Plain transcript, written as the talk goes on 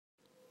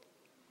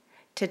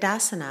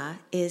Tadasana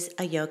is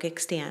a yogic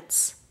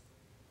stance.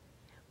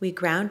 We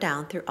ground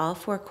down through all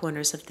four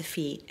corners of the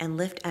feet and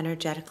lift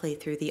energetically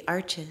through the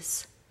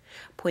arches.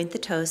 Point the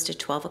toes to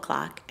 12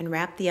 o'clock and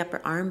wrap the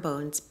upper arm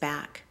bones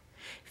back.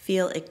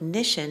 Feel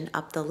ignition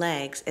up the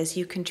legs as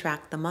you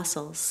contract the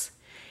muscles.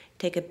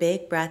 Take a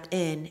big breath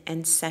in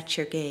and set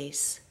your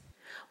gaze.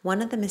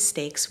 One of the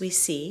mistakes we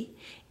see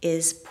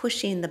is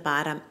pushing the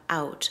bottom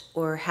out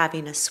or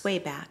having a sway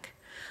back.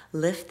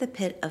 Lift the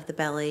pit of the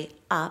belly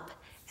up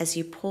as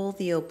you pull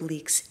the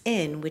obliques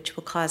in, which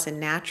will cause a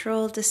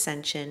natural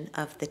descension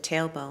of the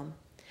tailbone.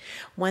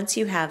 Once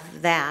you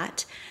have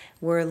that,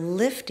 we're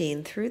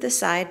lifting through the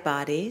side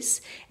bodies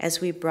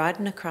as we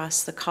broaden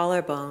across the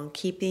collarbone,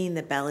 keeping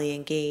the belly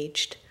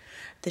engaged.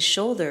 The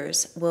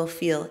shoulders will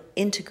feel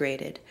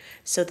integrated,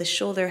 so the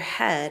shoulder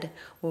head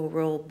will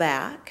roll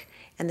back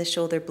and the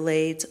shoulder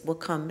blades will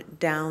come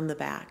down the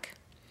back.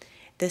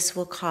 This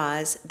will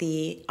cause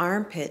the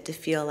armpit to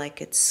feel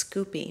like it's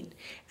scooping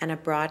and a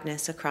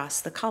broadness across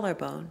the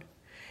collarbone.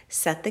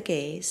 Set the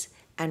gaze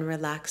and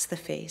relax the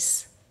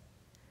face.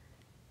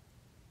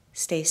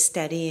 Stay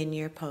steady in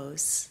your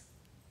pose.